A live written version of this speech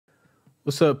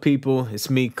What's up, people?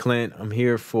 It's me, Clint. I'm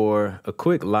here for a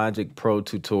quick Logic Pro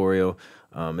tutorial.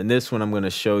 In this one, I'm going to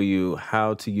show you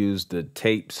how to use the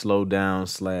tape slowdown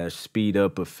 / speed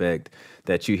up effect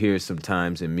that you hear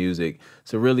sometimes in music.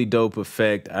 It's a really dope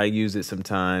effect. I use it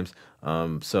sometimes.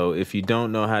 So if you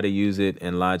don't know how to use it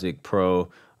in Logic Pro,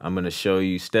 I'm going to show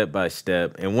you step by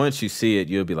step. And once you see it,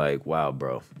 you'll be like, wow,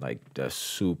 bro, like that's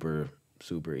super,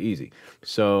 super easy.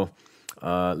 So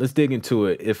let's dig into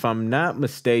it. If I'm not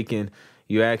mistaken,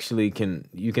 you actually can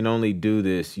only do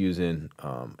this using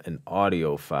an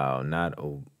audio file, not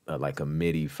like a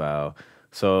MIDI file.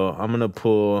 So I'm gonna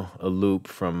pull a loop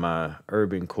from my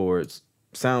Urban Chords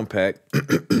sound pack.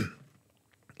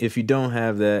 If you don't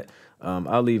have that,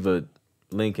 I'll leave a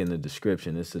link in the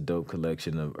description. It's a dope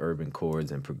collection of urban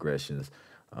chords and progressions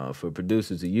for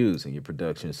producers to use in your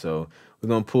production. So we're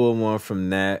gonna pull one from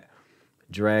that,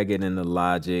 drag it into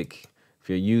Logic. If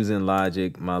you're using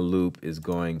Logic, my loop is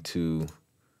going to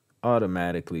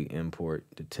automatically import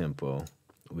the tempo,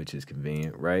 which is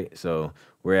convenient, right? So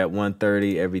we're at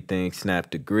 130, everything snapped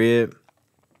to grid.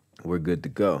 We're good to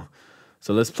go.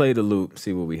 So let's play the loop,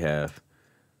 see what we have.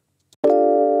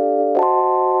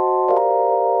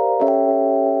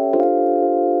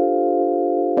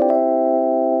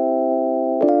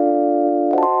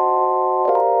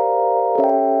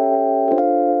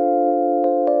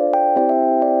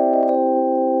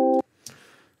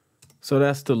 So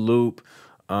that's the loop.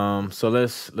 So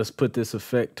let's put this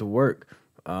effect to work.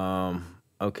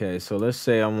 Okay, so let's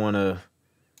say I wanna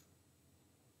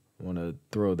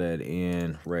throw that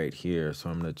in right here. So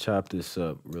I'm gonna chop this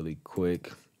up really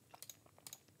quick,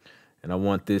 and I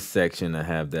want this section to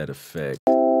have that effect.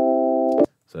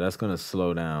 So that's gonna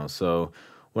slow down. So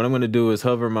what I'm gonna do is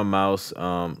hover my mouse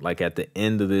like at the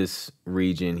end of this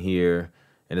region here,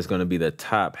 and it's gonna be the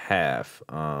top half.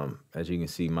 As you can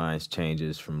see, mine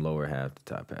changes from lower half to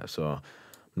top half. So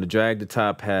I'm gonna drag the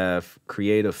top half,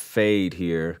 create a fade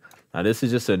here. Now this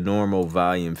is just a normal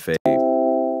volume fade.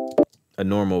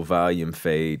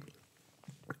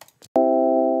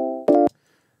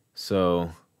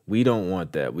 So we don't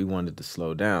want that. We want it to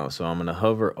slow down. So I'm gonna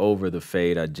hover over the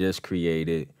fade I just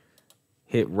created,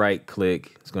 hit right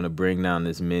click. It's gonna bring down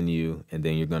this menu, and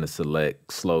then you're gonna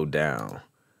select slow down.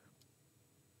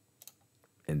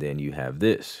 And then you have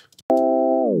this.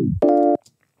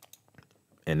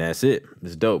 And that's it.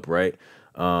 It's dope, right?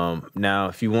 Now,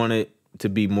 if you want it to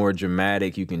be more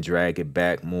dramatic, you can drag it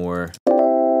back more.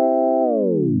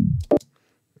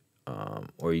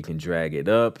 Or you can drag it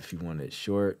up if you want it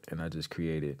short. And I just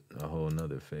created a whole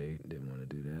nother fade. Didn't want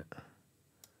to do that.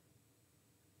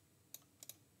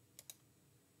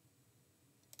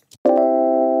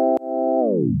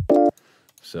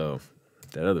 So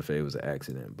that other fade was an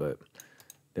accident, but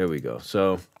there we go.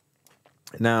 So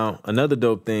now another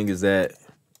dope thing is that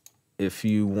if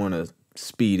you want to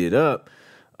speed it up,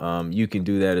 you can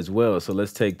do that as well. So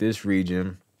let's take this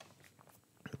region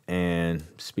and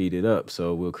speed it up.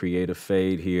 So we'll create a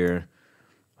fade here,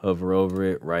 hover over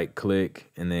it, right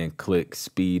click, and then click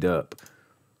speed up.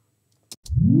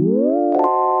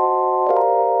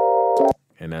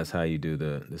 And that's how you do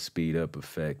the speed up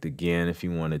effect. Again, if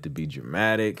you want it to be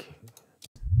dramatic.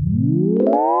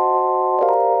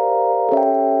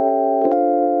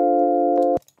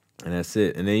 And that's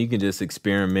it. And then you can just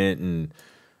experiment and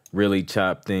really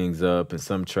chop things up. And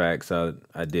some tracks I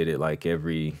did it like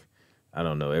every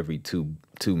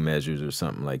two measures or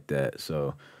something like that.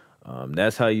 So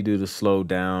that's how you do the slow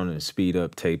down and speed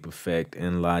up tape effect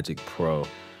in Logic Pro.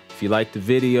 If you like the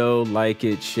video, like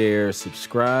it, share,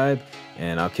 subscribe,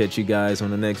 and I'll catch you guys on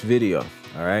the next video.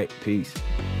 All right, peace.